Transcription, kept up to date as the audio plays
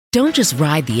Don't just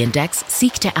ride the index,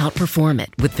 seek to outperform it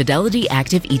with Fidelity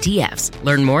Active ETFs.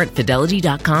 Learn more at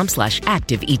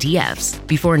fidelity.com/active ETFs.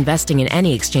 Before investing in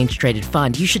any exchange-traded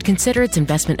fund, you should consider its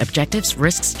investment objectives,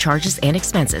 risks, charges, and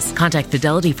expenses. Contact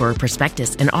Fidelity for a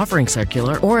prospectus, an offering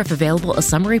circular, or if available, a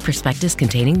summary prospectus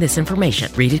containing this information.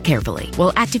 Read it carefully.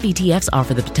 While active ETFs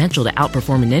offer the potential to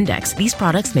outperform an index, these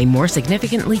products may more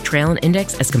significantly trail an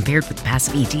index as compared with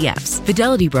passive ETFs.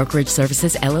 Fidelity Brokerage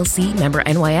Services, LLC, member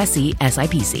NYSE,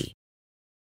 SIPC.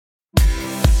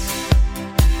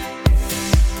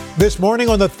 This morning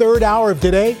on the third hour of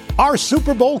today, our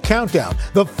Super Bowl countdown,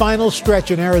 the final stretch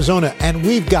in Arizona, and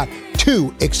we've got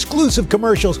 2 exclusive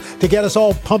commercials to get us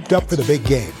all pumped up for the big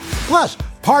game. Plus,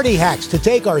 party hacks to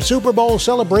take our Super Bowl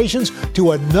celebrations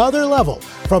to another level,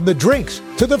 from the drinks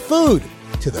to the food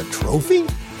to the trophy.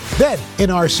 Then, in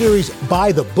our series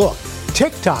By the Book,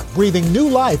 TikTok breathing new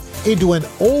life into an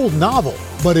old novel,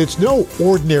 but it's no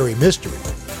ordinary mystery.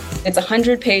 It's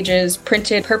 100 pages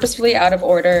printed purposefully out of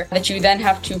order that you then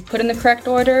have to put in the correct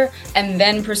order and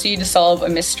then proceed to solve a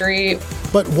mystery.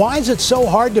 But why is it so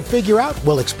hard to figure out?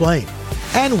 We'll explain.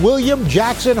 And William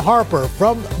Jackson Harper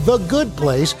from The Good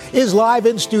Place is live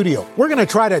in studio. We're going to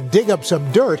try to dig up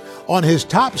some dirt on his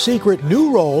top secret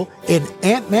new role in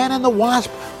Ant-Man and the Wasp: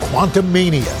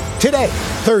 Quantumania. Today,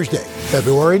 Thursday,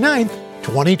 February 9th,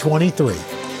 2023.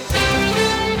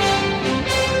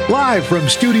 Live from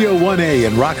Studio 1A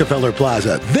in Rockefeller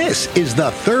Plaza, this is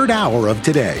the third hour of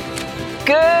today.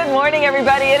 Good morning,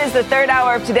 everybody. It is the third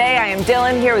hour of today. I am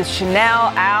Dylan here with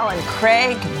Chanel, Al, and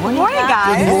Craig. Good morning,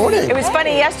 guys. Good morning. It was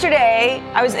funny. Yesterday,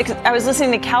 I was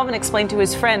listening to Calvin explain to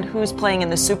his friend who's playing in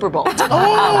the Super Bowl. Which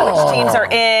teams are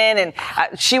in, and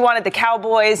she wanted the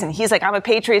Cowboys, and he's like, I'm a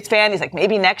Patriots fan. He's like,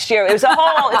 maybe next year. It's a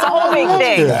whole big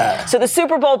thing. So the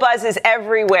Super Bowl buzz is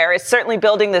everywhere. It's certainly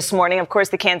building this morning. Of course,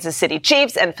 the Kansas City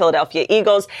Chiefs and Philadelphia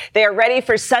Eagles. They are ready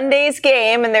for Sunday's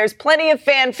game, and there's plenty of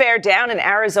fanfare down in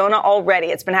Arizona already.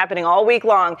 It's been happening all week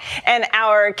long. And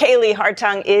our Kaylee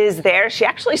Hartung is there. She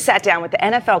actually sat down with the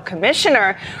NFL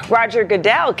Commissioner, Roger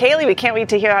Goodell. Kaylee, we can't wait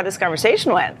to hear how this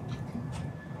conversation went.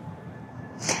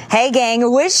 Hey, gang.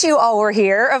 Wish you all were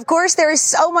here. Of course, there is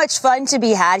so much fun to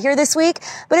be had here this week,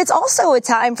 but it's also a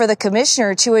time for the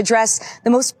commissioner to address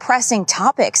the most pressing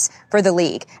topics for the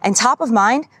league. And top of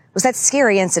mind was that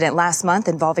scary incident last month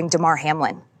involving Damar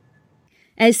Hamlin.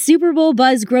 As Super Bowl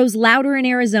buzz grows louder in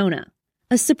Arizona,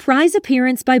 a surprise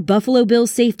appearance by Buffalo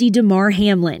Bills safety Damar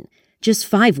Hamlin, just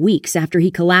 5 weeks after he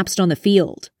collapsed on the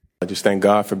field. I just thank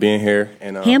God for being here.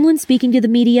 And Hamlin speaking to the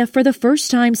media for the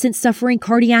first time since suffering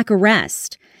cardiac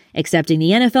arrest, accepting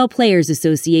the NFL Players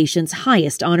Association's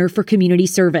highest honor for community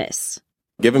service.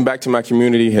 Giving back to my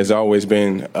community has always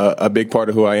been a big part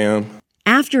of who I am.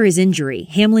 After his injury,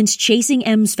 Hamlin's Chasing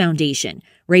M's Foundation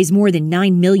raised more than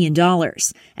 $9 million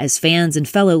as fans and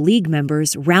fellow league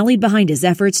members rallied behind his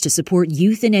efforts to support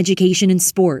youth and education in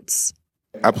sports.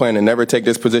 I plan to never take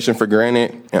this position for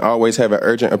granted and always have an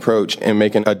urgent approach in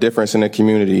making a difference in the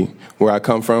community where I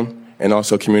come from and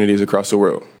also communities across the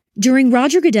world. During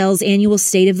Roger Goodell's annual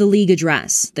State of the League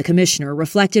address, the commissioner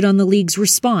reflected on the league's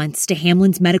response to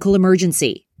Hamlin's medical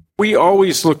emergency. We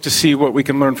always look to see what we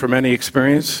can learn from any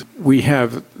experience. We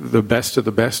have the best of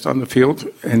the best on the field,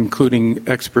 including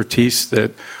expertise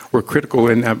that were critical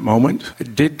in that moment.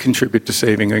 It did contribute to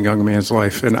saving a young man's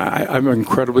life, and I'm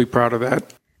incredibly proud of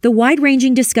that. The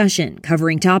wide-ranging discussion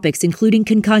covering topics including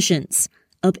concussions,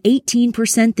 up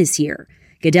 18% this year,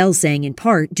 Goodell saying in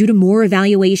part due to more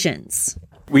evaluations.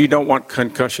 We don't want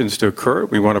concussions to occur.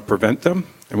 We want to prevent them,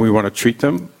 and we want to treat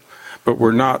them, but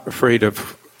we're not afraid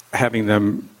of having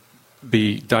them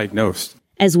be diagnosed.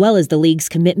 As well as the league's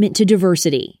commitment to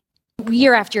diversity.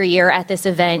 Year after year at this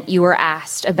event, you were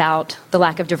asked about the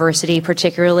lack of diversity,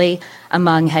 particularly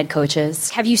among head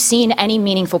coaches. Have you seen any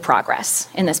meaningful progress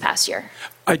in this past year?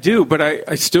 I do, but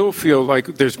I still feel like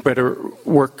there's better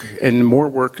work and more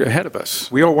work ahead of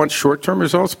us. We all want short-term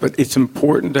results, but it's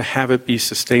important to have it be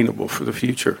sustainable for the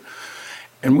future.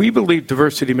 And we believe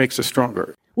diversity makes us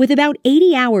stronger. With about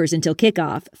 80 hours until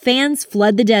kickoff, fans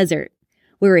flood the desert,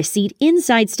 where a seat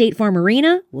inside State Farm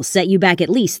Arena will set you back at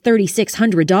least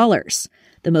 $3,600.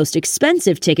 The most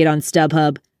expensive ticket on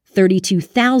StubHub,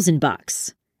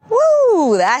 $32,000.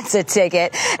 Woo, that's a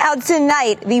ticket. Out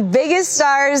tonight, the biggest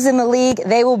stars in the league,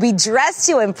 they will be dressed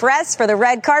to impress for the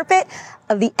red carpet.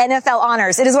 of the NFL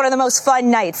honors. It is one of the most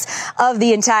fun nights of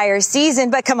the entire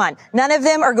season. But come on, none of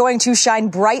them are going to shine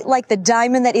bright like the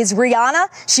diamond that is Rihanna.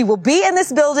 She will be in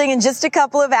this building in just a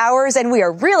couple of hours, and we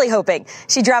are really hoping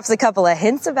she drops a couple of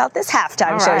hints about this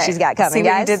halftime show she's got coming, See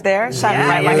guys. what you did there? Shining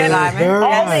bright like a diamond.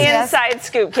 All the inside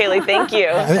scoop, Kaylee. Thank you.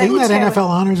 Isn't that NFL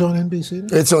Honors on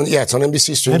NBC? It's on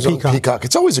NBC Streams on Peacock.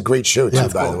 It's always a great show, too,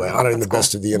 by the way. Honoring the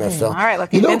best of the NFL. All right,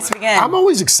 look, events begin. I'm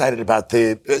always excited about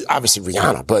obviously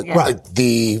Rihanna, but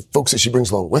the folks that she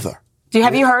brings along with her.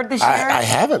 Have you heard this year? I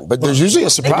haven't, but there's usually a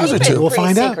surprise or two. We'll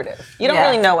find out. You don't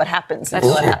really know what happens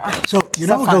until it happens. So,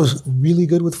 what goes really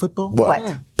good with football?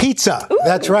 What? Pizza. Ooh.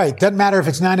 That's right. Doesn't matter if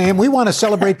it's 9 a.m. We want to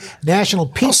celebrate National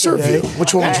Pizza Day.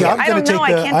 Which one? Okay. I'm going to take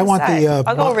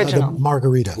I'll go original. The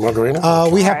margarita. Margarita?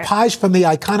 We have pies from the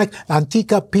iconic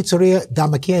Antica Pizzeria da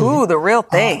Michele. Ooh, the real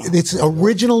thing. Its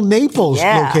original Naples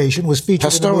location was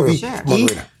featured in the movie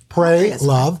Eat, Pray,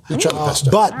 Love.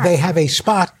 But they have a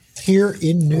spot here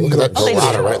in New York. Look at that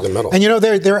gelato right in the middle. And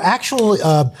they're actual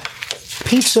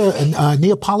pizza and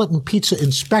Neapolitan pizza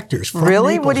inspectors from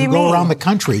really? Naples What do you who mean? go around the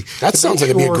country. That sounds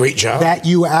like it'd be a great job. That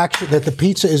the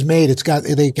pizza is made.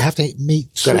 They have to meet.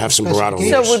 Got to have some burrito.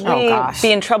 So would we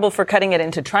be in trouble for cutting it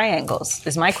into triangles?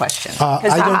 Is my question.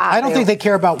 I don't think they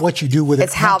care about what you do with it.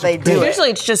 It's how they do it.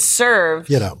 Usually it's just served.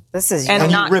 This is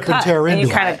and you rip and tear into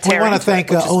it. We want to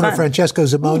thank owner Francesco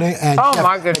Zamone and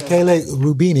Chef Michele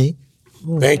Rubini.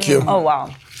 Thank you. Oh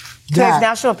wow. Today's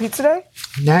National Pizza Day?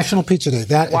 National Pizza Day.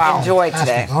 Enjoy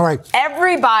today. All right.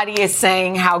 Everybody is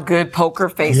saying how good Poker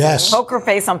Face is. Poker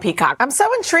Face on Peacock. I'm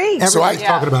so intrigued. Everybody's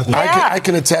talking about that. I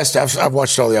can attest. I've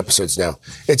watched all the episodes now.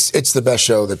 It's the best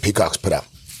show that Peacock's put out.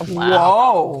 Wow.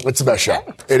 Whoa. It's the best show.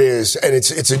 It is. And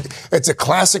it's a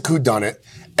classic whodunit.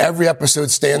 Every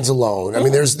episode stands alone. I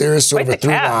mean, there is sort of a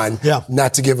through line,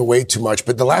 not to give away too much.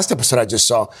 But the last episode I just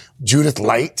saw, Judith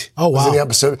Light was in the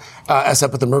episode. As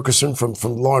up at the Murkison from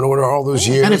Law and Order all those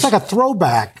years. And it's like a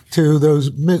throwback to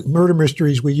those murder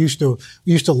mysteries we used to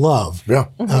love. Yeah.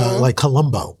 Like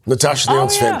Columbo. Natasha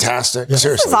Lyonne's fantastic. Yeah.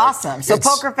 Seriously. This is awesome. So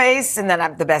Poker Face, and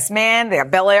then The Best Man. They have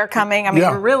Bel Air coming. I mean,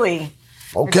 we're really...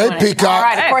 Okay, Peacock. All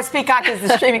right, of course, Peacock is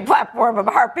the streaming platform of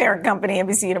our parent company,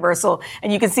 NBC Universal,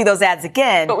 and you can see those ads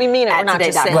again. But we mean it. We're not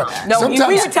just saying that. No, we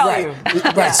should tell you.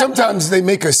 Right. Sometimes they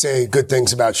make us say good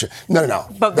things about you. No.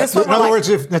 But this in other words,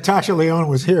 if Natasha Lyonne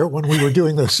was here when we were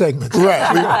doing those segments.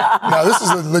 Right. No, this is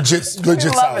a legit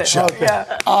solid show. Okay.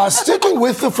 Sticking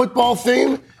with the football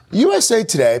theme, USA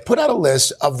Today put out a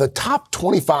list of the top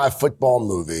 25 football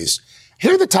movies.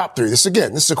 Here are the top 3. This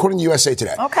is according to USA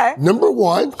Today. Okay. Number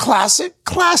 1, classic.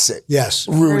 Yes.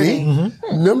 Rudy.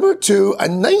 Mm-hmm. Number 2, a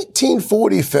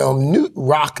 1940 film, Newt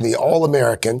Rockney,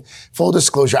 All-American. Full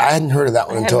disclosure, I hadn't heard of that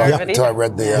one until I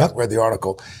read the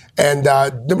article. And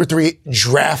number 3,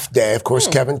 Draft Day, of course,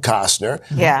 Kevin Costner.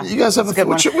 Yeah. You guys have a good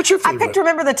one. What's your favorite? I picked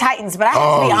Remember the Titans, but I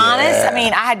have to be honest. I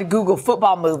mean, I had to Google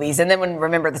football movies, and then when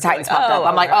Remember the Titans popped up,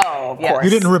 I'm like, of course. You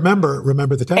didn't remember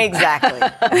the Titans. Exactly.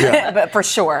 But for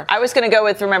sure. I was going to go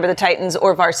with Remember the Titans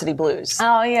or Varsity Blues.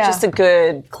 Oh, yeah. Just a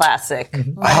good classic.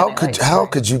 Mm-hmm. How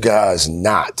could you guys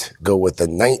not go with the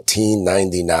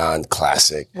 1999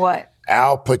 classic? What?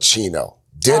 Al Pacino.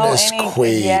 Dennis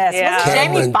Quaid,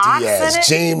 Cameron Diaz,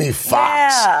 Jamie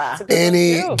Foxx.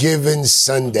 Any Given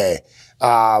Sunday.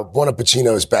 One of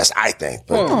Pacino's best, I think.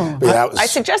 But I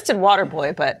suggested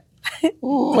Waterboy, but...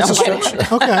 What's a stretch?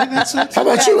 Okay, that's it. How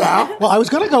about you, Al? Well, I was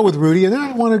going to go with Rudy, and then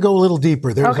I want to go a little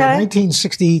deeper. There was a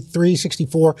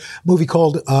 1963-64 movie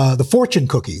called The Fortune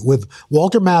Cookie with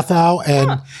Walter Matthau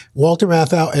and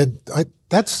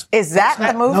Is that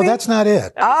the movie? No, that's not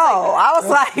it. Oh, I was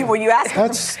like, when you asked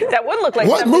that would look like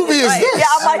what movie is this? Yeah,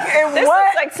 I'm like, this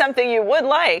looks like something you would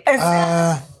like.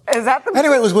 Is that the movie?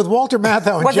 Anyway, it was with Walter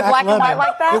Matthau and was Jack it black Lemmon. and white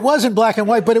like that? It wasn't black and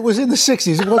white, but it was in the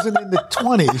 60s. It wasn't in the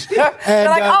 20s. They're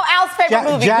like, Al's favorite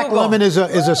movie. Jack Google. Lemmon is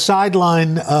a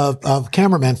sideline of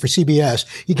cameraman for CBS.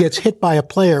 He gets hit by a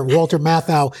player. Walter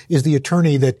Matthau is the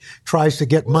attorney that tries to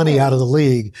get money out of the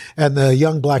league, and the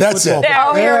young black football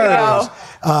player. There we go.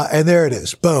 And there it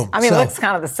is. Boom. I mean, it looks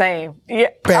kind of the same. Yeah.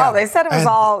 Oh, they said it was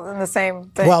all in the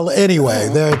same thing. Well, anyway,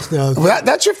 that's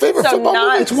your favorite football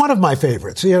movie? It's one of my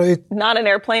favorites. Not an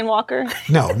airplane walker?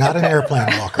 No, not an airplane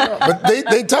walker. But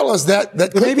they tell us that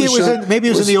maybe it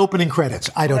was in the opening credits.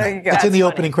 I don't know. It's in the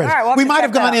opening credits. Right, we might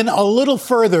have gone in a little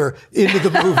further into the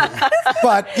movie,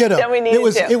 but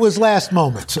it was last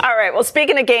moments. All right. Well,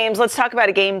 speaking of games, let's talk about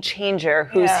a game changer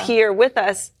who's here with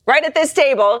us right at this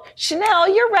table.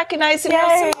 Chanel, you're recognized in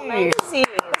Household Magazine.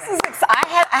 This is exciting.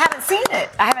 I haven't seen it.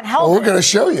 I haven't held it. We're going to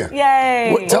show you.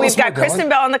 Yay. We've got more, Kristen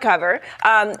Bell on the cover.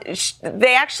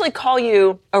 They actually call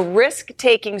you a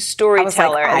risk-taking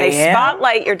storyteller. And they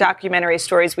spotlight your documentary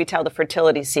Stories We Tell, The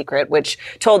Fertility Secret, which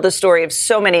told the story of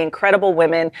so many incredible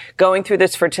women going through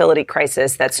this fertility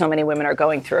crisis that so many women are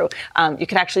going through. You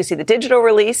can actually see the digital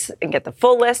release and get the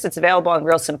full list. It's available on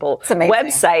Real Simple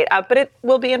website, but it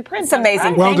will be in print. It's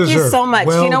amazing. Well Thank you so much.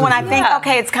 Well you know, when I deserved. think,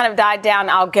 okay, it's kind of died down,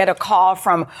 I'll get a call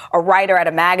from a writer at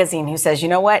a magazine who says, you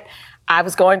know what? I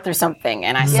was going through something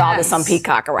and I saw this on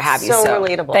Peacock or what have you. So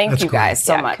relatable. Thank That's you guys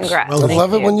so much. Congrats. I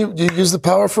love it when you use the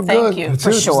power for good. Thank you, for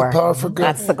Use sure. the power for good.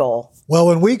 That's the goal. Well,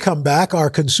 when we come back, our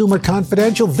Consumer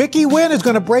Confidential Vicki Wynn is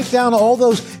going to break down all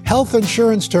those health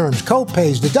insurance terms,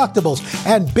 co-pays, deductibles,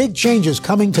 and big changes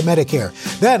coming to Medicare.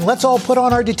 Then let's all put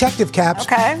on our detective caps.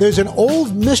 Okay. There's an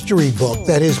old mystery book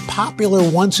that is popular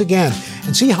once again,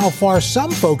 and see how far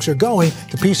some folks are going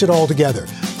to piece it all together.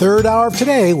 Third hour of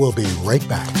Today, we'll be right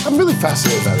back. I'm really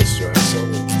fascinated by this story.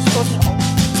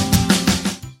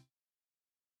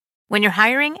 When you're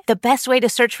hiring, the best way to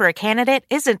search for a candidate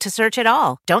isn't to search at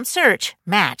all. Don't search,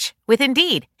 match with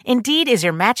Indeed. Indeed is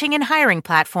your matching and hiring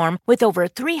platform with over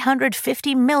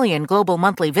 350 million global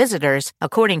monthly visitors,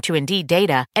 according to Indeed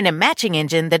data, and a matching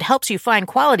engine that helps you find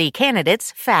quality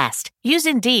candidates fast. Use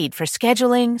Indeed for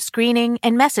scheduling, screening,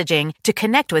 and messaging to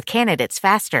connect with candidates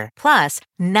faster. Plus,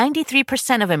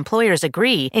 93% of employers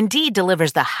agree Indeed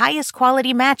delivers the highest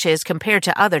quality matches compared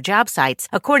to other job sites,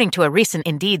 according to a recent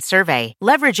Indeed survey.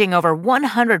 Leveraging over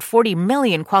 140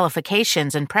 million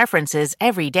qualifications and preferences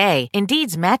every day,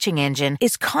 Indeed's matching engine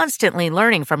is constantly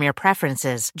learning from your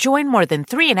preferences. Join more than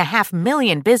 3.5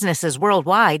 million businesses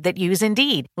worldwide that use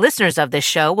Indeed. Listeners of this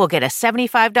show will get a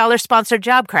 $75 sponsored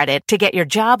job credit to get your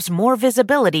jobs more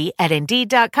visibility at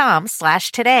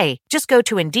Indeed.com/today. Just go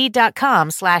to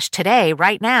Indeed.com/today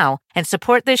right now and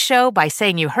support this show by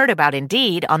saying you heard about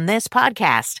Indeed on this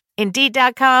podcast.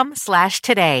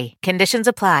 Indeed.com/today. Conditions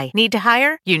apply. Need to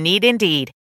hire? You need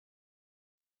Indeed.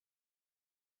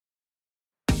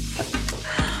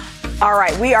 All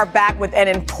right, we are back with an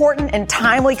important and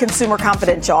timely Consumer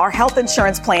Confidential. Our health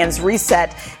insurance plans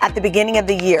reset at the beginning of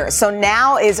the year. So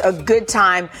now is a good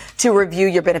time to review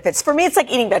your benefits. For me, it's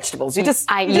like eating vegetables. You just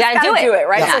gotta do it,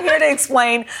 right? Yeah. So here to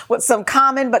explain what some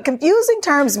common but confusing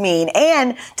terms mean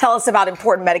and tell us about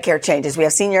important Medicare changes. We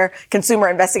have senior consumer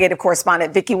investigative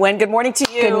correspondent Vicki Wynn. Good morning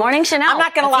to you. Good morning, Chanel. I'm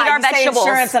not going to lie, our you say vegetables.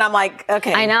 insurance and I'm like,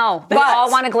 okay. I know. We all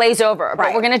want to glaze over,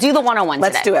 but we're going to do the 101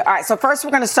 Let's today. do it. All right, so first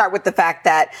we're going to start with the fact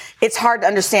that it's hard to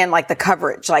understand like the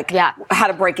coverage, like how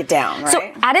to break it down, right? So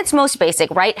at its most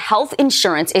basic, right, health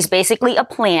insurance is basically a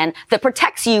plan that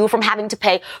protects you from having to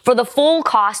pay for the full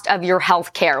cost of your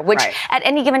health care, which at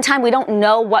any given time, we don't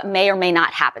know what may or may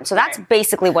not happen. So that's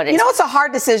basically what it is. You know, it's a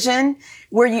hard decision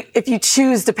where if you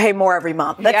choose to pay more every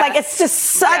month. That's like, it's just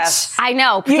such. I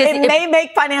know. It may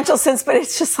make financial sense, but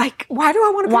it's just like, why do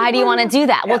I want to pay Why do you want to do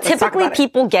that? Yeah, well, typically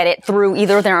people get it through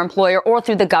either their employer or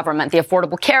through the government, the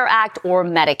Affordable Care Act or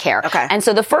Medicare. Okay. And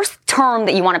so the first term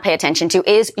that you want to pay attention to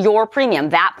is your premium,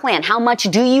 that plan. How much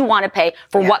do you want to pay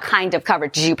for what kind of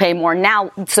coverage? Do you pay more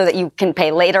now so that you can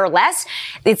pay later less?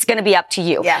 It's going to be up to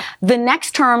you. Yeah. The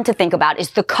next term to think about is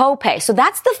the copay. So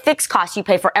that's the fixed cost you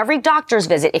pay for every doctor's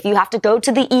visit if you have to go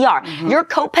to the ER. Mm-hmm. Your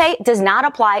copay does not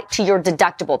apply to your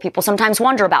deductible. People sometimes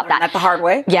wonder about that. That's the hard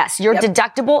way? Yes. Your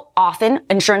deductible, often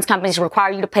insurance companies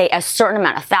require you to pay a certain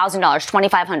amount, $1,000,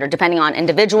 $2,500, depending on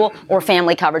individual or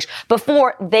family coverage,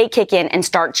 before they kick in and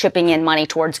start chipping in money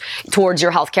towards your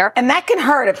health care. And that can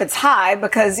hurt if it's high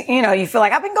because, you know, you feel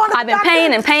like I've been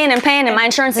paying and my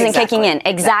insurance isn't kicking in.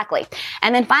 Exactly.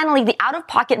 And then finally, the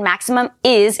out-of-pocket maximum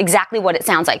is exactly what it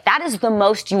sounds like. That is the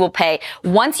most you will pay.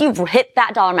 Once you've hit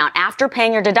that dollar amount after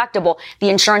paying your deductible, the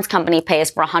insurance company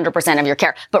pays for 100% of your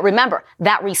care. But remember,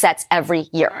 that resets every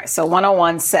year. All right, so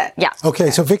 101 set. Yeah. Okay,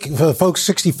 so Vicky, for the folks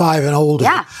 65 and older,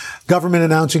 government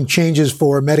announcing changes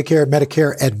for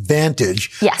Medicare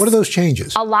Advantage. Yes. What are those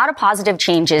changes? A lot of positive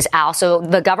changes, Al. So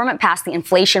the government passed the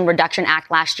Inflation Reduction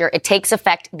Act last year. It takes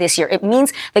effect this year. It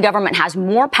means the government has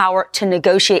more power to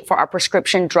negotiate for our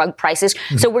prescription drug prices.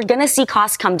 Mm-hmm. So we're going to see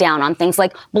costs come down on things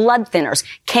like blood thinners,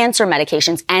 cancer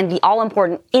medications, and the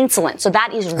all-important insulin. So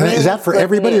that is really Is that for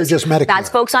everybody or just Medicare? That's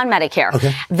folks on Medicare.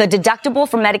 Okay. The deductible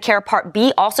for Medicare Part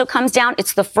B also comes down.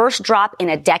 It's the first drop in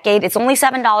a decade. It's only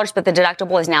 $7, but the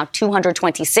deductible is now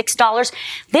 $226.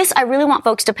 This I really want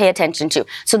folks to pay attention to.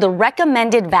 So the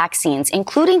recommended value vaccines,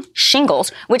 including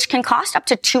shingles, which can cost up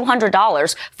to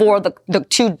 $200 for the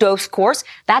 2-dose course.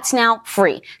 That's now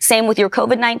free. Same with your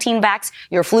COVID-19 vax,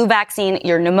 your flu vaccine,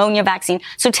 your pneumonia vaccine.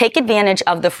 So take advantage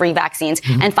of the free vaccines.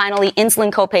 And finally,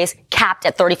 insulin copays capped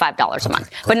at $35 a month,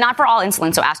 but not for all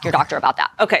insulin. So ask your doctor about that.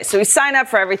 Okay, so we sign up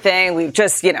for everything. We've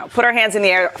just, put our hands in the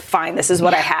air. Fine, this is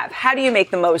what I have. How do you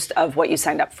make the most of what you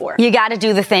signed up for? You got to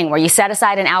do the thing where you set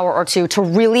aside an hour or two to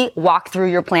really walk through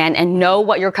your plan and know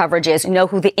what your coverage is, know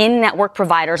who the in-network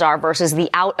providers are versus the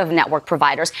out-of-network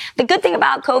providers. The good thing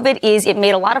about COVID is it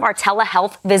made a lot of our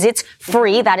telehealth visits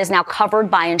free. That is now covered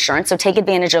by insurance, so take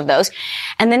advantage of those.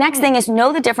 And the next thing is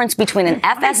know the difference between an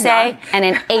FSA and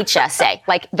an HSA,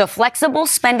 like the flexible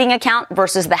spending account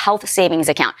versus the health savings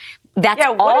account. That's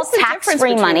all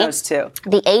tax-free money.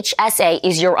 The HSA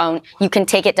is your own. You can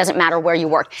take it, doesn't matter where you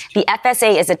work. The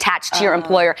FSA is attached to your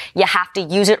employer. You have to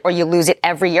use it or you lose it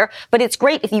every year. But it's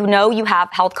great if you know you have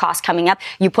health costs coming up.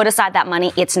 You put aside that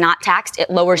money. It's not taxed. It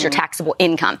lowers your taxable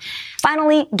income.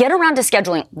 Finally, get around to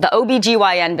scheduling the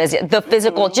OBGYN visit, the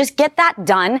physical. Just get that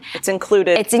done. It's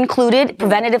included. It's included.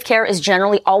 Preventative care is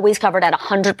generally always covered at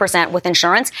 100% with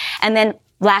insurance. And then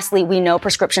lastly, we know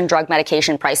prescription drug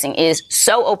medication pricing is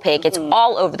so opaque. It's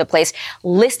all over the place.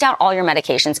 List out all your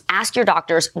medications. Ask your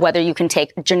doctors whether you can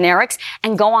take generics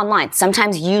and go online.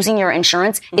 Sometimes using your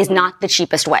insurance is not the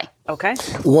cheapest way. Okay.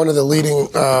 One of the leading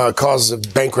causes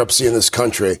of bankruptcy in this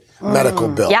country, medical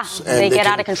bills. Yeah, they get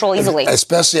out of control easily.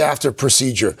 Especially after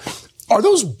procedure. Are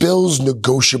those bills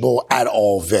negotiable at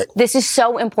all, Vic? This is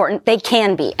so important. They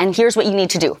can be. And here's what you need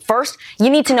to do. First, you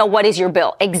need to know what is your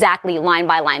bill, exactly line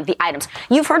by line, the items.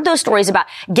 You've heard those stories about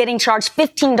getting charged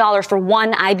 $15 for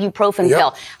one ibuprofen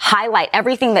pill. Highlight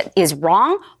everything that is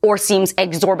wrong or seems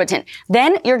exorbitant.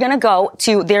 Then you're going to go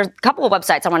to, there's a couple of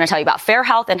websites I want to tell you about, Fair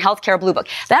Health and Healthcare Blue Book.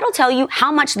 That'll tell you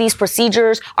how much these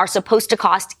procedures are supposed to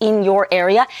cost in your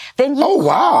area. Then you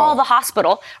call the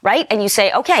hospital, right? And you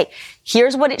say, okay,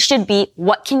 here's what it should be.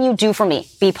 What can you do for me?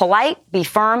 Be polite, be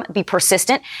firm, be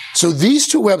persistent. So these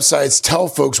two websites tell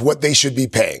folks what they should be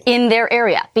paying. In their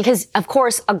area. Because, of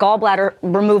course, a gallbladder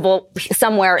removal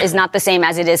somewhere is not the same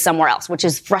as it is somewhere else, which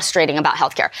is frustrating about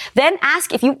healthcare. Then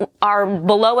ask if you are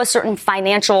below a certain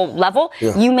financial level,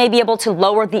 you may be able to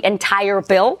lower the entire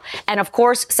bill. And, of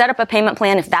course, set up a payment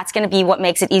plan if that's going to be what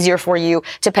makes it easier for you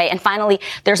to pay. And finally,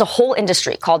 there's a whole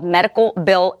industry called medical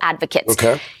bill advocates.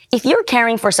 Okay. If you're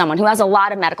caring for someone who has a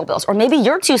lot of medical bills, or maybe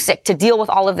you're too sick to deal with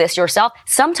all of this yourself,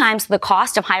 sometimes the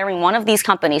cost of hiring one of these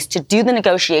companies to do the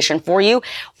negotiation for you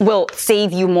will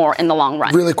save you more in the long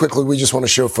run. Really quickly, we just want to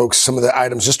show folks some of the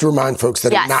items, just to remind folks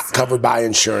that are not covered by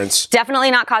insurance.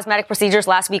 Definitely not cosmetic procedures.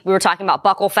 Last week, we were talking about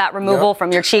buccal fat removal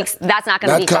from your cheeks. That's not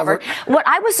going to be covered. What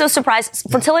I was so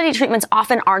surprised, fertility treatments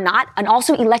often are not, and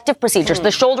also elective procedures,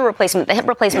 the shoulder replacement, the hip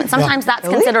replacement, sometimes that's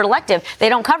considered elective. They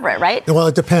don't cover it, right? Well,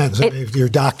 it depends. If your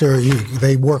doctor,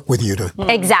 they work with you to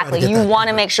exactly. You want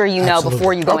to make sure you know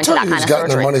before you go into that kind of surgery. Gotten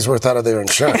their money's worth out of their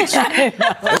insurance.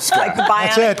 It's like the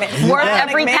bionic man. Worth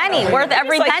every penny. Worth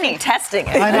every penny. Keep testing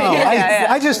it. I know.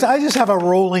 I just have a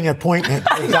rolling appointment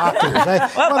with doctors.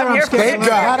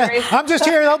 I'm just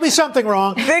here. There'll be something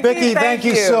wrong. Vicki, thank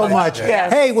you so much.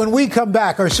 Yes. Hey, when we come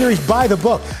back, our series By the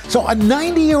Book. So a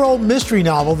 90-year-old mystery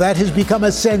novel that has become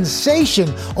a sensation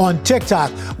on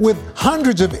TikTok with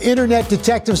hundreds of internet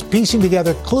detectives piecing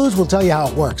together clues. We'll tell you how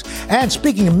it works. And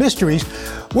speaking of mysteries,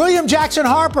 William Jackson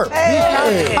Harper.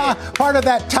 He's part of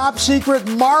that top secret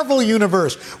Marvel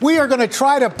universe. We are going to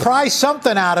try to pry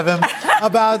something out of him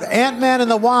about Ant-Man and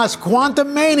the Wasp,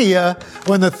 Quantumania,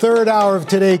 when the third hour of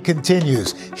today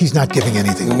continues. He's not giving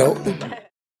anything. Nope.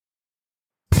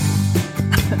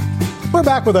 We're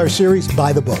back with our series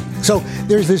By the Book. So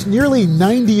there's this nearly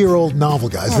 90-year-old novel,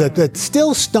 guys, that's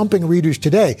still stumping readers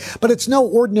today. But it's no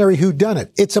ordinary whodunit.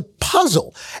 It's a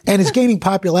puzzle. And it's gaining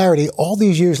popularity all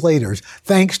these years later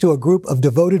thanks to a group of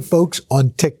devoted folks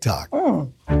on TikTok.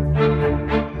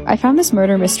 I found this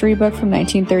murder mystery book from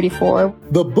 1934.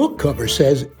 The book cover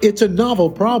says it's a novel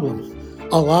problem.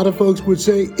 A lot of folks would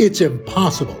say it's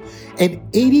impossible. An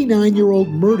 89-year-old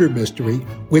murder mystery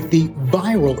with the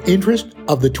viral interest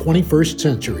of the 21st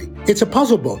century. It's a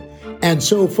puzzle book, and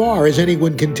so far, as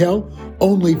anyone can tell,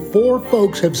 only 4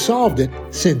 folks have solved it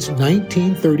since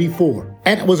 1934.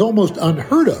 And it was almost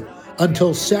unheard of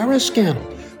until Sarah Scannell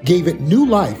gave it new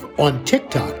life on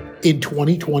TikTok in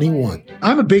 2021.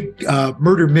 I'm a big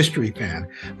murder mystery fan,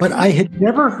 but I had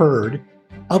never heard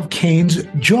of Cain's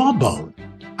Jawbone.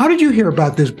 How did you hear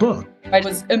about this book? I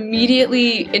was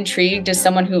immediately intrigued as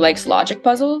someone who likes logic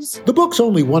puzzles. The book's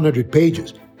only 100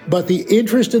 pages, but the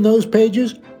interest in those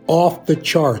pages off the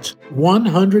charts.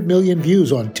 100 million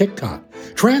views on TikTok,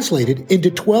 translated into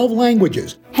 12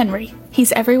 languages. Henry,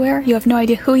 he's everywhere. You have no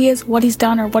idea who he is, what he's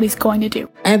done, or what he's going to do.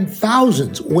 And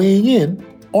thousands weighing in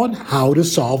on how to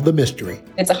solve the mystery.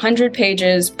 It's 100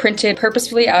 pages printed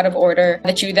purposefully out of order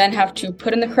that you then have to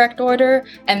put in the correct order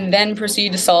and then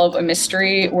proceed to solve a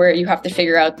mystery where you have to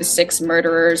figure out the 6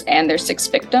 murderers and their 6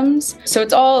 victims. So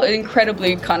it's all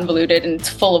incredibly convoluted and it's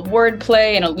full of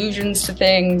wordplay and allusions to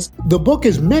things. The book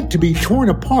is meant to be torn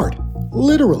apart,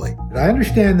 literally. I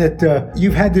understand that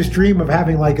you've had this dream of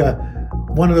having like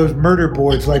one of those murder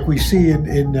boards like we see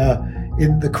in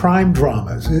the crime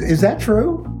dramas. Is that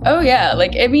true? Oh yeah, I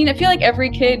feel like every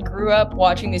kid grew up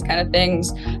watching these kind of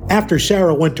things. After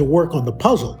Sarah went to work on the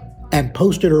puzzle and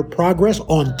posted her progress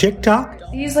on TikTok,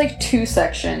 these 2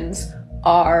 sections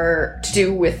are to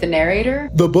do with the narrator.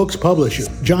 The book's publisher,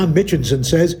 John Mitchinson,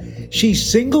 says she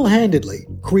single-handedly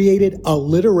created a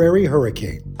literary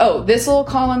hurricane. Oh, this little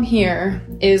column here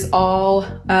is all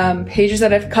pages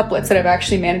that have couplets that I've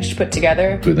actually managed to put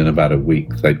together. Within about a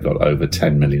week, they've got over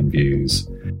 10 million views,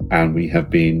 and we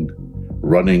have been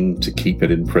running to keep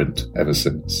it in print ever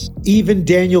since. Even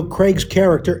Daniel Craig's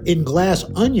character in Glass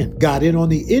Onion got in on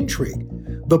the intrigue.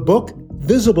 The book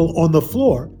visible on the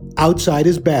floor outside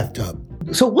his bathtub.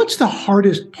 So what's the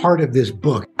hardest part of this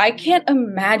book? I can't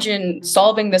imagine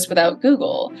solving this without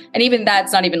Google. And even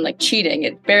that's not even cheating.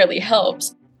 It barely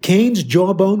helps. Cain's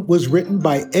Jawbone was written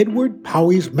by Edward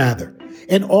Powys Mather,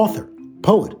 an author,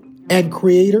 poet, and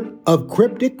creator of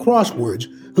cryptic crosswords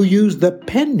who used the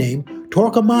pen name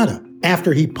Torquemada.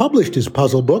 After he published his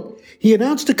puzzle book, he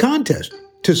announced a contest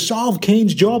to solve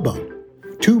Cain's Jawbone.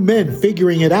 2 men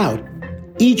figuring it out,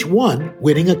 each one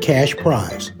winning a cash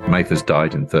prize. Mathers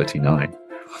died in 1939,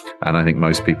 and I think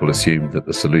most people assumed that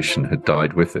the solution had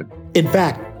died with him. In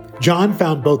fact, John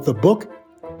found both the book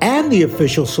and the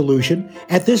official solution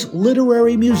at this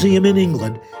literary museum in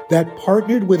England that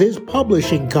partnered with his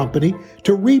publishing company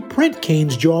to reprint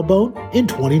Cain's Jawbone in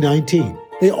 2019.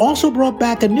 They also brought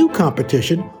back a new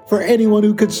competition for anyone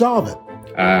who could solve it.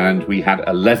 And we had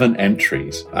 11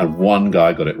 entries, and 1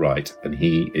 guy got it right, and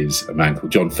he is a man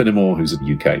called John Finnemore, who's a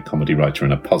UK comedy writer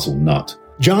and a puzzle nut.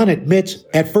 John admits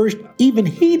at first even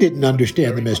he didn't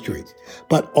understand the mystery,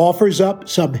 but offers up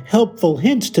some helpful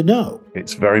hints to know.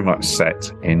 It's very much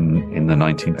set in the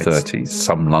 1930s,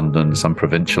 some London, some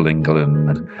provincial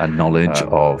England, a knowledge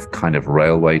of kind of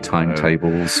railway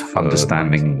timetables,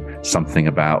 understanding something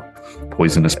about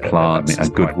poisonous plants, a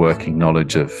good working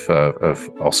knowledge of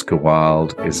Oscar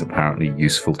Wilde is apparently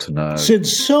useful to know.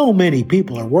 Since so many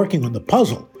people are working on the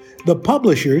puzzle, the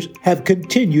publishers have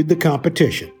continued the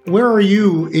competition. Where are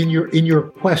you in your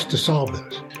quest to solve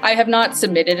this? I have not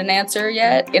submitted an answer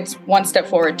yet. It's 1 step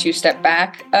forward, 2 step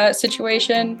back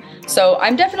situation. So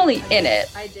I'm definitely in it.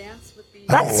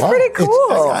 That's pretty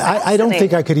cool. I don't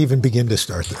think I could even begin to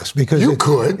start this because you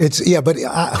could. But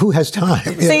who has time?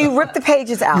 So you rip the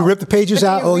pages out. You rip the pages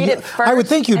out. I would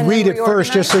think you'd read it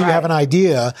first just so you have an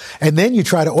idea, and then you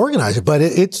try to organize it. But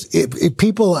it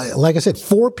people, like I said,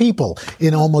 4 people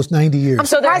in almost 90 years.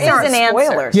 So there is an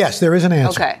answer. Yes, there is an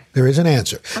answer. Okay. There is an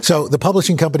answer. Okay. So the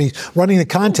publishing company's running the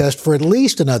contest for at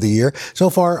least another year. So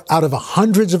far, out of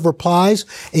hundreds of replies,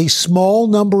 a small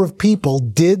number of people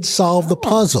did solve the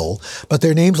puzzle, but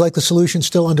their names, like the solution,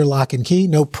 still under lock and key.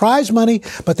 No prize money,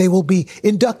 but they will be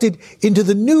inducted into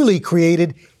the newly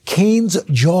created Cain's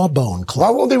Jawbone Club.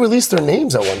 Why won't they release their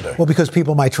names, I wonder? Well, because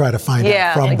people might try to find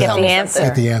out from them. Get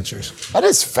the answers. That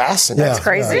is fascinating. That's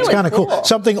crazy. It's kind of cool.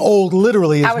 Something old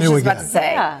literally is new again. I was just about to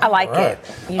say. Yeah. I like it.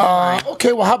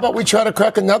 Okay, well, how about we try to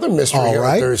crack another mystery here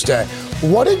on Thursday?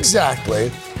 What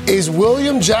exactly is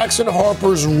William Jackson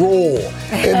Harper's role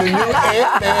in the new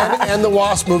Ant-Man and the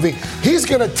Wasp movie? He's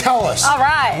going to tell us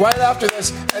right after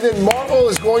this, and then Marvel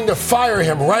is going to fire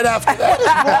him right after that. What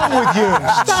is wrong with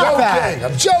you? Stop that.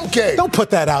 I'm joking. Don't put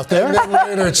that out there. And then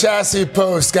later, Chassie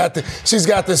Post she's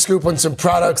got the scoop on some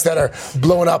products that are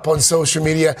blowing up on social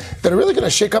media that are really going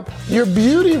to shake up your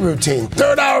beauty routine.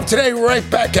 3rd hour of today, right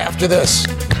back after this.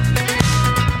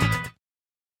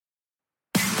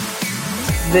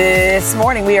 This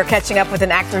morning, we are catching up with an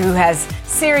actor who has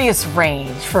serious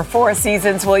range. For 4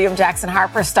 seasons, William Jackson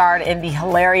Harper starred in the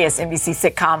hilarious NBC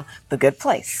sitcom The Good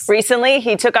Place. Recently,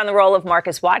 he took on the role of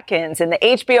Marcus Watkins in the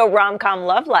HBO rom-com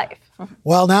Love Life.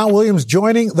 Well, now William's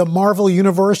joining the Marvel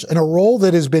Universe in a role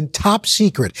that has been top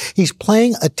secret. He's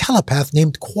playing a telepath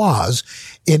named Quaz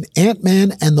in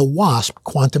Ant-Man and the Wasp: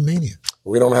 Quantumania.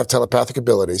 We don't have telepathic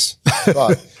abilities,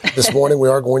 but this morning we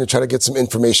are going to try to get some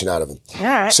information out of him. All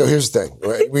right. So here's the thing.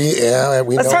 We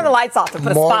Let's know turn the lights off to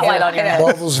put a spotlight on your head.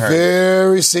 Marvel's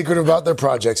very secretive about their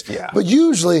projects. Yeah. But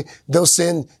usually they'll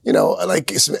send, like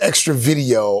some extra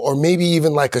video or maybe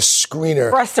even like a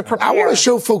screener. For us to prepare. I want to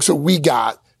show folks what we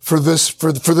got for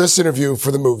this interview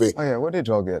for the movie. Oh yeah, what did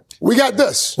y'all get? We got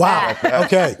this. Wow.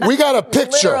 Okay. We got a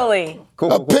picture. Literally.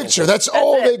 A picture. That's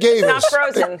all they gave It's us.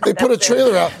 not frozen. They put a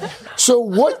trailer out. So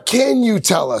what can you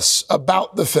tell us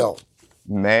about the film?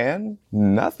 Man,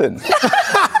 nothing.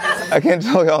 I can't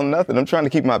tell y'all nothing. I'm trying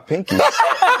to keep my pinky. They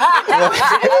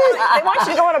want you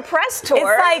to go on a press tour, It's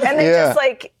like- and they Yeah. just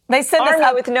they send arm us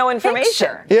you with no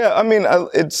information. Yeah, I mean,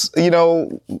 it's,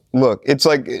 look, it's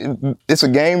like, it's a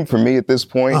game for me at this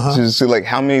point to see like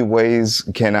how many ways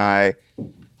can I,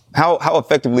 how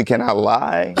effectively can I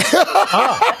lie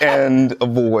and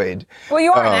avoid? Well,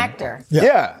 you are an actor.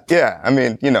 Yeah. I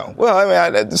mean,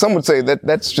 some would say that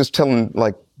that's just telling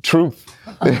like truth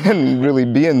and really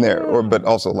being there, but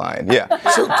also lying. Yeah.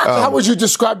 So how would you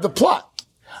describe the plot?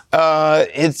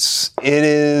 It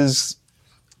is.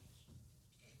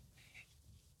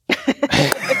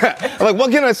 Like,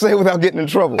 what can I say without getting in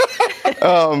trouble?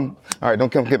 All right,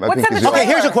 don't come get my pinkies. Okay,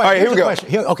 here's a question. All right, here we go.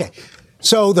 Okay.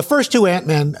 So the first two,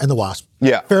 Ant-Man and the Wasp,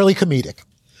 fairly comedic,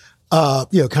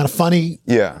 kind of funny.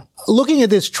 Yeah. Looking at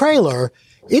this trailer,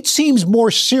 it seems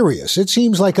more serious. It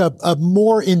seems like a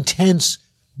more intense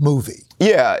movie.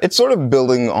 Yeah, it's sort of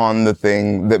building on the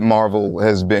thing that Marvel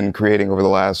has been creating over the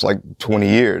last 20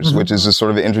 years, which is just sort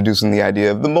of introducing the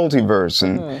idea of the multiverse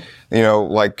and,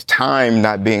 like time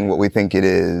not being what we think it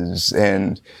is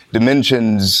and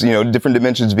dimensions, different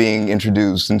dimensions being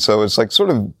introduced. And so it's like sort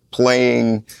of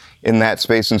playing in that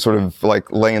space and sort of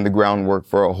like laying the groundwork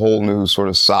for a whole new sort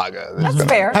of saga. That's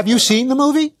fair. Have you seen the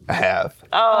movie? I have.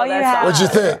 Oh, you have. What'd you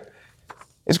think?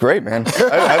 It's great, man.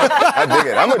 I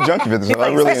dig it. I'm a junkie for this.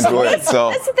 I really enjoy it.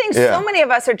 So that's the thing. So many of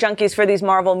us are junkies for these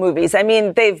Marvel movies. I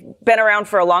mean, they've been around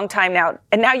for a long time now,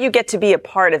 and now you get to be a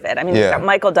part of it. I mean, you've got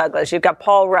Michael Douglas, you've got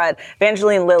Paul Rudd,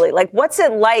 Evangeline Lilly. Like, what's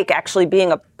it like actually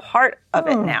being a part of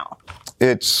it now?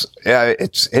 It's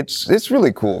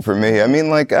really cool for me. I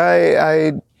mean, like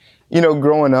I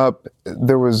growing up,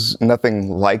 there was nothing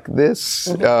like this.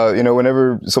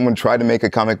 Whenever someone tried to make a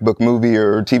comic book movie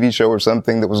or TV show or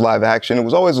something that was live action, it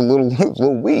was always a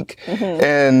little weak.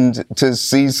 And to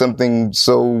see something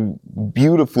so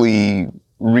beautifully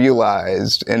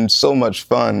realized and so much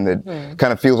fun that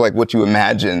kind of feels like what you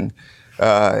imagine.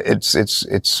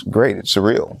 It's great. It's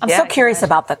surreal. I'm so curious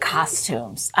about the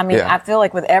costumes. I mean, I feel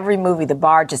like with every movie, the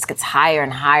bar just gets higher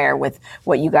and higher with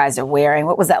what you guys are wearing.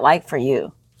 What was that like for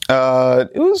you?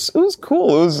 It was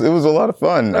cool. It was a lot of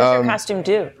fun. What does your costume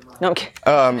do? No, I'm kidding.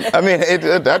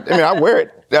 I wear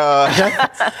it. But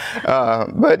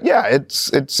yeah,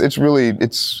 it's really,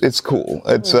 it's cool.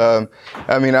 It's, I'm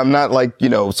not like,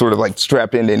 sort of like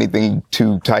strapped into anything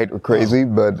too tight or crazy,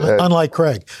 but. Unlike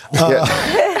Craig.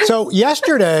 So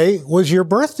yesterday was your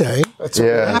birthday.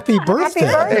 Happy birthday.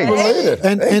 Happy birthday.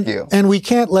 Thank you. And we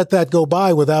can't let that go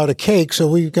by without a cake, so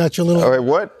we got you a little. All right,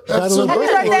 what? Got a little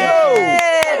birthday cake.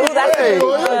 Ooh, that's Hey.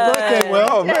 Birthday, Will.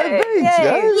 Oh, man, thanks,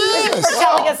 guys. Thanks for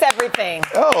telling us everything.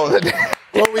 Oh,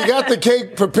 Well, we got the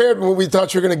cake prepared when we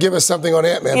thought you were going to give us something on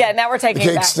Ant-Man. Yeah, now we're taking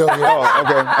the it cake's back. still here. oh,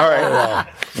 okay. All right.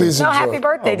 Please enjoy. Happy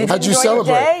birthday. Did How'd you you enjoy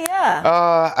celebrate? your day?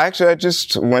 Yeah. Actually, I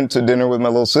just went to dinner with my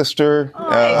little sister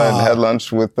and had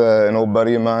lunch with an old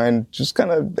buddy of mine. Just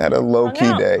kind of had a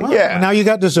low-key day. Yeah. Now you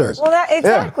got dessert. Well,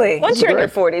 exactly. Once you're in your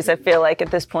 40s, I feel like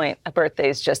at this point, a birthday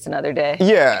is just another day.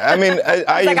 Yeah, I mean,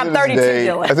 I use like I'm it as a 32, day.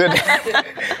 Dylan.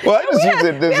 Well, I just use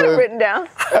it. We had it written down.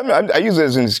 I use it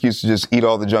as an excuse to just eat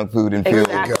all the junk food and feel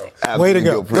Way to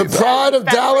go. The pride of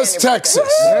Dallas, Texas.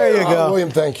 There you go. William,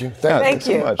 thank you. Thank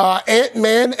you. So much.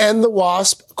 Ant-Man and the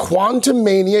Wasp,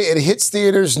 Quantumania. It hits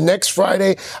theaters next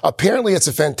Friday. Apparently, it's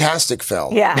a fantastic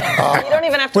film. Yeah. You don't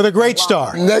even have to. With a great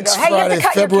star. Next Hey, you have to Friday,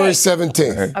 cut your February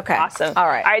cake. 17th. Okay. Awesome. All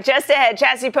right. All right, just ahead,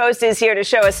 Chassie Post is here to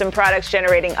show us some products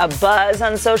generating a buzz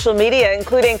on social media,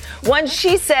 including one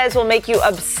she says will make you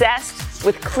obsessed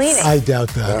with cleaning. I doubt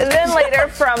that. And then later,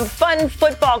 from fun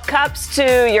football cups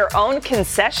to your own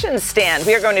concession stand,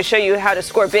 we are going to show you how to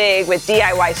score big with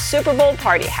DIY Super Bowl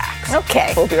party hacks.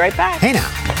 Okay. We'll be right back. Hey now.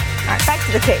 All right, back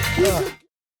to the cake.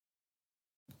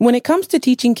 When it comes to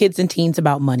teaching kids and teens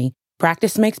about money,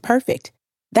 practice makes perfect.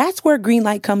 That's where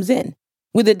Greenlight comes in.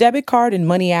 With a debit card and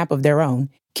money app of their own,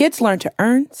 kids learn to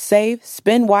earn, save,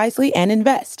 spend wisely, and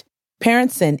invest.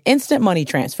 Parents send instant money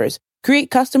transfers, create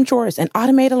custom chores, and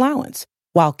automate allowance,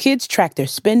 while kids track their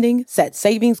spending, set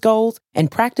savings goals,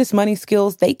 and practice money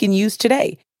skills they can use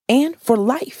today and for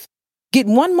life. Get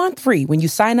 1 month free when you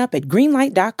sign up at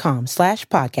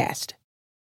greenlight.com/podcast.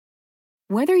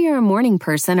 Whether you're a morning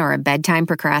person or a bedtime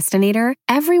procrastinator,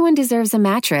 everyone deserves a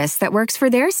mattress that works for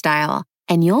their style.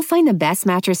 And you'll find the best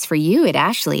mattress for you at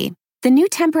Ashley. The new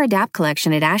Temper-Adapt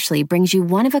collection at Ashley brings you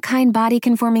one-of-a-kind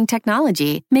body-conforming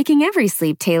technology, making every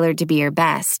sleep tailored to be your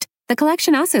best. The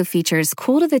collection also features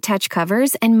cool-to-the-touch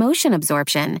covers and motion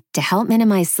absorption to help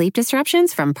minimize sleep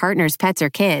disruptions from partners, pets, or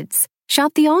kids.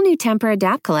 Shop the all-new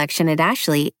Temper-Adapt collection at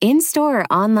Ashley, in-store or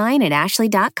online at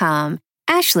ashley.com.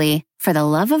 Ashley, for the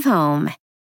love of home.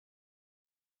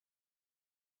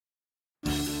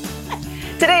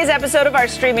 Today's episode of our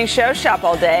streaming show, Shop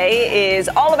All Day, is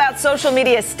all about social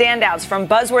media standouts, from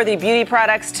buzzworthy beauty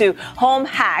products to home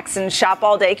hacks. And Shop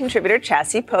All Day contributor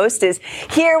Chassie Post is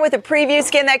here with a preview.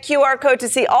 Scan that QR code to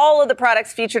see all of the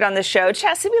products featured on the show.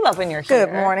 Chassie, we love when you're here.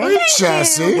 Good morning. Hey,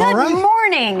 Chassie. Good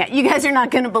morning. You guys are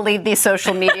not going to believe these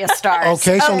social media stars.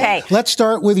 Okay, so let's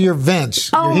start with your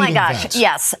vents. Oh your my gosh, vents.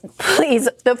 yes. Please,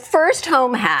 the first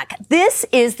home hack. This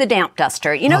is the damp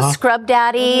duster. You know Scrub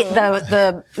Daddy,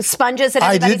 the sponges that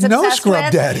I everybody's didn't know obsessed Scrub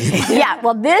with? Daddy. Yeah,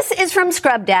 well, this is from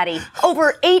Scrub Daddy.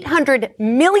 Over 800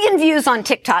 million views on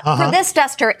TikTok for this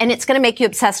duster, and it's going to make you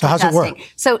obsessed with how's it dusting. work?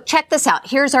 So check this out.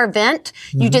 Here's our vent.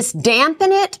 You just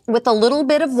dampen it with a little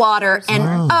bit of water, and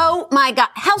oh my God,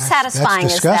 how satisfying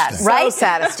is that, disgusting. right? So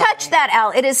satisfying. Touch that,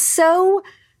 Al. It is so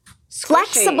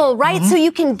flexible, right? So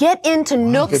you can get into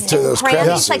nooks Into and those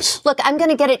crannies. crevices. Like, look, I'm going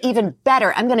to get it even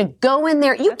better. I'm going to go in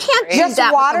there. You can't do Just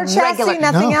that water, with a regular. Chassie,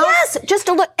 nothing else? Yes, just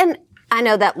a look. And I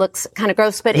know that looks kind of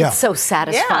gross, but it's so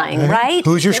satisfying, right?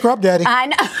 Who's your Scrub Daddy? I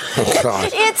know. Oh, God.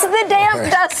 It's the damp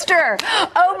duster.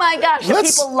 Oh my gosh, the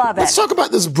people love it. Let's talk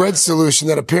about this bread solution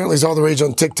that apparently is all the rage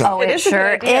on TikTok. Oh, it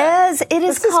sure is. It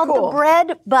is called the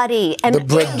Bread Buddy. And The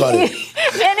Bread Buddy. and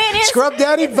it is Scrub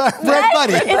Daddy, Bread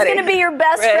Buddy. It's going to be your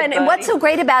best Bread friend. And what's so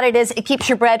great about it is it keeps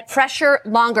your bread fresher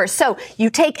longer. So you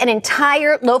take an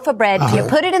entire loaf of bread, you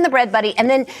put it in the Bread Buddy, and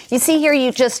then you see here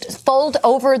you just fold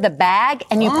over the bag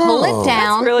and you pull it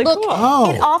down. That's really Look, cool.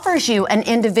 it offers you an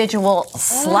individual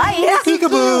slice.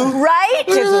 Peekaboo. Right?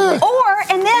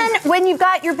 And then when you've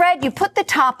got your bread, you put the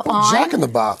top on. Jack in the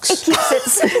Box. It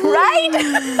keeps it, right?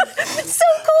 So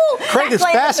cool. Craig is Backlight with the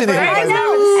fascinated bread. by I this.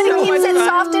 know. And it keeps it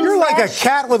soft and You're fresh. like a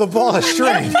cat with a ball of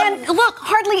string. And look,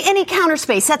 hardly any counter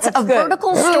space. That's a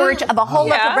vertical storage of a whole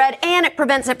loaf of bread, and it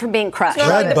prevents it from being crushed. So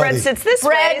Bread the bread Buddy. sits this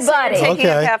Bread way, so Buddy. you're taking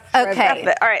Okay. half of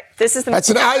it. All right, this is the That's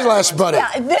an eyelash buddy.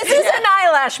 Yeah, this is an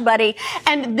eyelash buddy.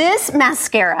 And this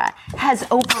mascara has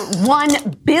over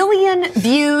 1 billion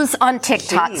views on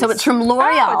TikTok. So it's from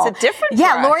L'Oreal. Oh, it's a different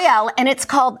Yeah, brush. L'Oreal. And it's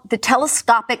called the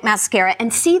Telescopic Mascara.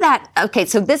 And see that? Okay,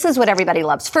 so this is what everybody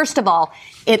loves. First of all,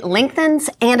 it lengthens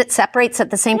and it separates at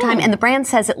the same time. And the brand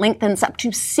says it lengthens up to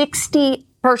 60%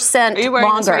 Are you wearing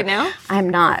longer. this right now? I'm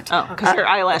not. Oh, because your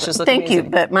eyelashes look Thank amazing. you,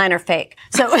 but mine are fake.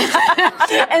 So,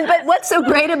 but what's so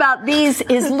great about these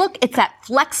is, look, it's that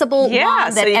flexible Yeah,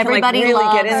 wand so that you can, like, everybody really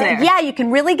loves. get in there. Yeah, you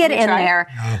can really get in try? there.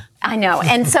 I know.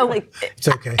 And so, It's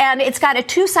okay. and it's got a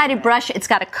two-sided brush. It's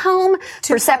got a comb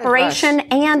for separation,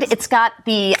 and it's got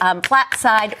the flat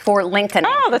side for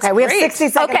lengthening. Oh, that's Okay, we have great. 60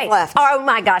 seconds left. Oh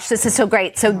my gosh, this is so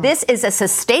great. So this is a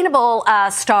sustainable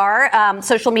star,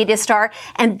 social media star,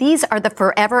 and these are the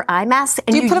Forever Eye Masks.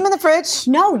 And Do you put them in the fridge?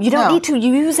 No, you don't No. need to.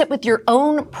 You use it with your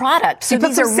own product. So You put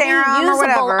these some are serum or reusable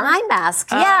whatever. eye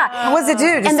masks. Yeah. What does it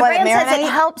do? Just and the let it brand says marinate?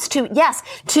 it helps to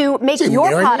make Does it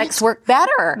your marinate? products work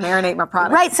better. Marinate my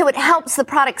product. Right, so it helps the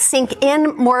product sink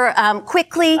in more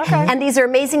quickly. And these are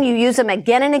amazing. You use them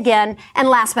again and again. And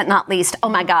last but not least, oh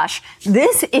my gosh,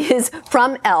 this is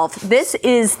from e.l.f. This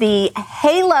is the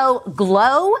Halo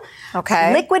Glow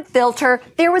liquid filter.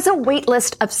 There was a wait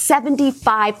list of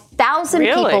 75,000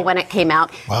 people when it came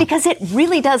out because it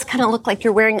really does kind of look like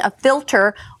you're wearing a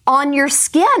filter on your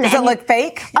skin. Does it look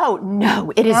fake? Oh,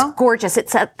 no. It is gorgeous.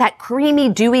 It's that creamy,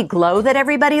 dewy glow that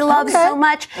everybody loves so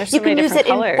much. There's You so can many use it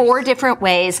different in colors. 4 different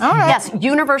ways. Yes,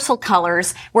 universal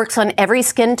colors. Works on every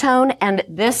skin tone. And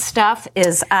this stuff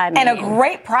is, I mean... And a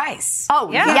great price.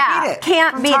 Oh, yeah. Can't beat it.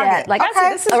 Can't From beat Target. it. Like, Okay.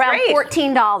 This is around great.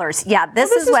 $14. Yeah,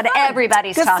 this is what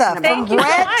everybody's Good talking stuff. about. From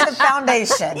bread to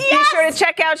foundation. Be sure to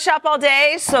check out Shop All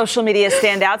Day, social media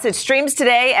standouts. It streams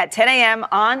today at 10 a.m.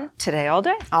 on Today All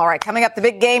Day. All right, coming up, the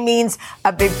big game means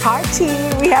a big party.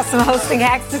 We have some hosting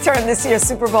hacks to turn this year's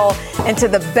Super Bowl into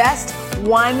the best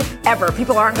one ever.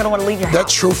 People aren't going to want to leave your That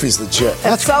house. trophy's legit.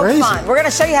 That's so crazy. fun. We're going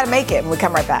to show you how to make it when we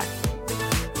come right back.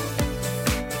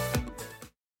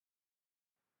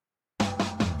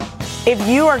 If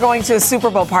you are going to a Super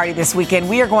Bowl party this weekend,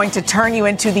 we are going to turn you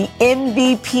into the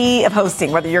MVP of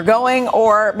hosting, whether you're going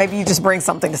or maybe you just bring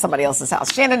something to somebody else's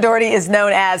house. Shannon Doherty is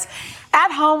known as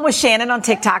At Home with Shannon on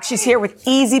TikTok. She's here with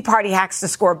easy party hacks to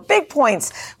score big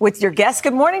points with your guests.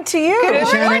 Good morning to you.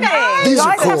 Good morning. You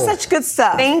guys have such good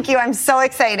stuff. Thank you. I'm so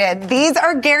excited. These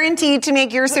are guaranteed to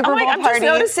make your Super Bowl I'm party. just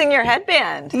noticing your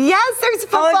headband. Yes, there's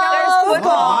football. There's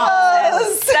football.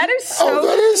 That is so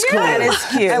that is cute. cool. That is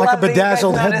cute. Like a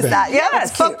bedazzled headband. Yeah,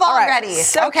 it's football ready.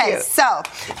 So okay, cute. so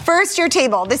first your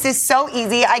table. This is so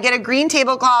easy. I get a green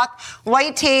tablecloth,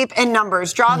 white tape, and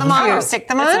numbers. Draw them on or stick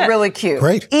them on. That's really cute.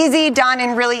 Great. Easy done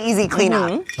and really easy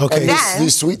cleanup. Okay. And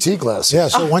these sweet tea glasses. Yeah,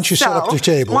 so once you set up the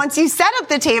table. Once you set up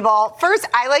the table, first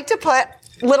I like to put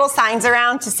little signs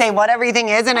around to say what everything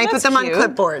is, and I put them on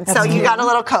clipboards. So you got a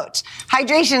little coach.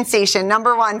 Hydration station,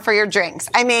 number 1 for your drinks.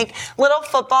 I make little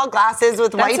football glasses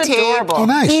with white tape. Oh,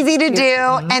 nice. Easy to do.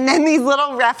 And then these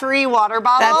little referee water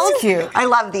bottles. That's cute. I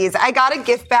love these. I got a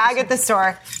gift bag at the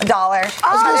store, $1.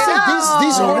 I was going to say,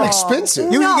 these aren't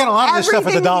expensive. You can get a lot of this stuff at the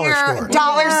everything dollar here, store.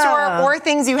 Dollar store or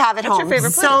things you have at home. your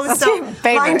favorite So, Favorite.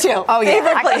 mine too. Oh, yeah.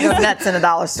 Favorite I can place. go nuts in a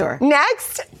dollar store.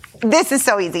 Next, this is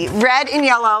so easy. Red and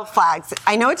yellow flags.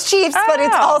 I know it's Chiefs, but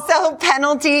it's also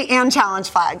penalty and challenge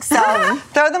flags. So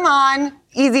throw them on.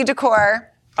 Easy decor.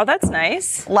 Oh, that's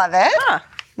nice. Love it.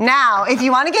 Now, if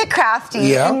you want to get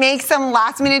crafty and make some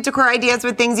last-minute decor ideas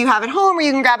with things you have at home or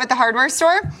you can grab at the hardware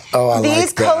store,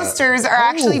 these coasters are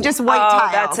actually just white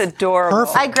tiles. That's adorable.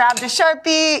 I grabbed a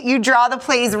Sharpie. You draw the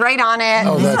plays right on it.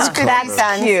 Oh, that's cool. That's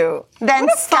cute. Then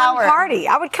What a scour. fun party.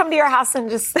 I would come to your house and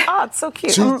just, it's so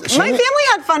cute. My family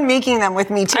had fun making them with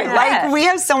me too. Like we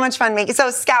have so much fun making. So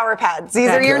scour pads.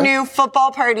 These are your new football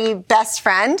party best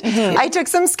friend. I took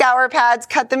some scour pads,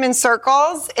 cut them in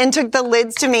circles, and took the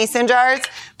lids to mason jars,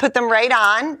 put them right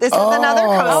on. This is another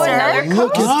coaster.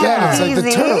 Look at that. It's like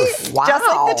the turf. Wow. Just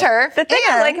like the turf. The thing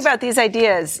I like about these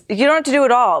ideas, you don't have to do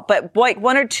it all, but like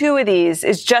 1 or 2 of these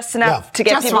is just enough to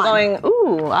get Just people one. going,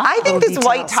 ooh. I think this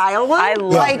white tile one, I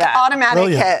love like that. automatic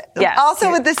hit. Yes.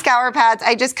 Also with the scour pads,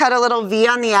 I just cut a little V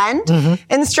on the end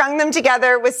and strung them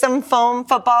together with some foam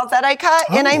footballs that I cut,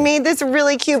 and I made this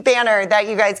really cute banner that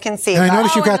you guys can see. And I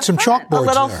noticed you got some chalkboards a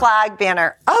little there. flag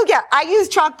banner. Oh yeah, I use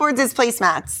chalkboards as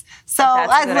placemats. So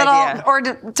That's a as good little, idea. or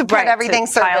to put Right, everything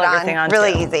to sorted pile on. everything onto.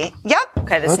 Really easy. Yep.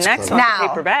 Okay, this That's next cool. one, Now,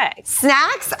 paper bags.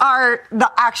 Snacks are the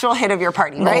actual hit of your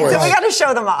party, right? Always. So we got to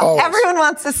show them off. Always. Everyone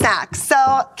wants the snacks. So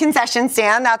concession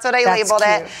stand, that's what I labeled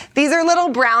it. These are little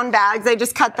brown bags. I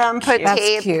just cut them, put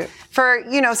tape for,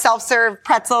 self-serve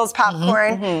pretzels,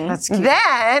 popcorn. That's cute.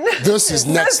 Then This is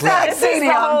next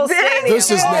level. This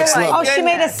is next level. Oh, she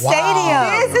made a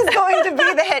stadium. This is going to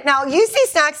be the hit. Now, you see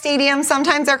snack stadiums,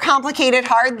 sometimes they're complicated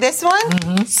hard. This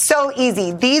one, so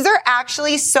easy. These are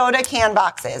actually soda can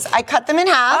boxes. I cut them in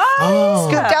half,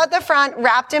 scooped out the front,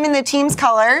 wrapped them in the team's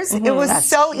colors. It was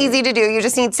so easy to do. You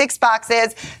just need 6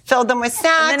 boxes, filled them with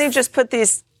snacks. And then you just put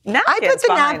these napkins I put the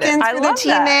behind napkins it. for the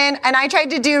team in, and I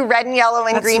tried to do red and yellow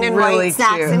and green and white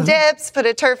snacks and dips, put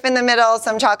a turf in the middle,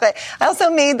 some chocolate. I also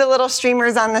made the little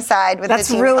streamers on the side with the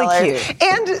team colors. Cute.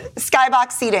 And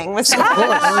skybox seating with some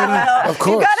Of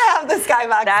course. You gotta have the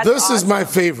skybox. This is my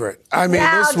favorite. I mean,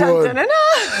 this would.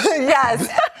 Yes.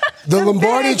 The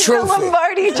Lombardi Trophy. The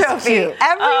Lombardi Trophy.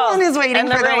 Everyone is waiting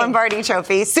for the Lombardi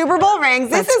Trophy. Super Bowl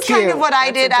rings. This is kind of what I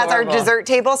did as our dessert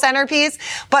table centerpiece.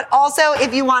 But also,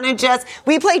 if you want to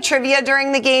we play trivia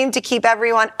during the game to keep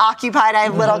everyone occupied. I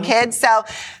have little kids. So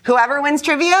whoever wins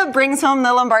trivia brings home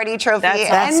the Lombardi Trophy.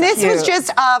 That's and this cute. was just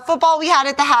football we had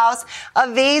at the house, a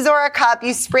vase or a cup.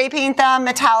 You spray paint them,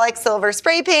 metallic silver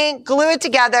spray paint, glue it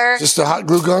together. Just a hot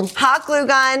glue gun? Hot glue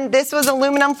gun. This was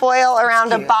aluminum foil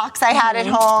around a box I had at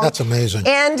home. That's amazing.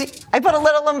 And I put a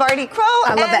little Lombardi crow.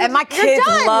 I love that. And my kids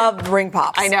love ring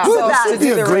pops. I know. Ooh, this would be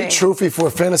a great trophy for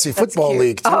a fantasy football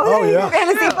league, too. Oh, yeah.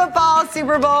 Fantasy football,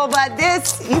 Super Bowl, but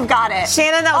this, you've got it.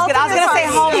 Shannon, that was good. I was going to say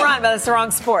home run, but it's the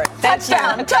wrong sport.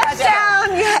 Touchdown.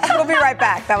 Touchdown. Yeah. We'll be right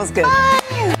back. That was good. Bye.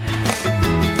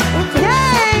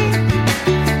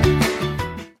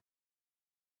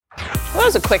 Well,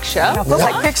 that was a quick show. It feels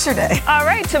like picture day. All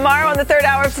right, tomorrow on the 3rd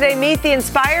hour of today, meet the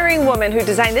inspiring woman who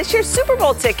designed this year's Super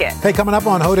Bowl ticket. Hey, coming up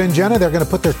on Hoda and Jenna, they're going to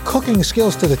put their cooking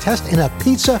skills to the test in a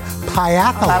pizza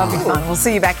piathlon. That'll be fun. We'll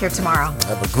see you back here tomorrow.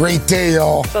 Have a great day,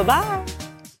 y'all. Bye-bye.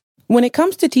 When it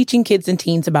comes to teaching kids and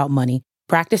teens about money,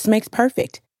 practice makes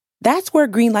perfect. That's where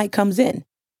Greenlight comes in.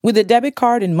 With a debit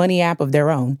card and money app of their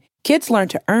own, kids learn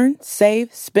to earn,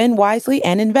 save, spend wisely,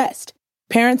 and invest.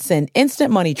 Parents send instant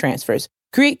money transfers,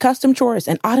 create custom chores,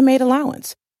 and automate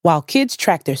allowance, while kids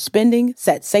track their spending,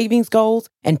 set savings goals,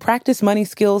 and practice money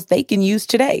skills they can use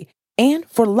today and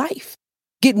for life.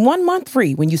 Get 1 month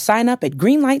free when you sign up at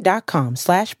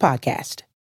greenlight.com/podcast.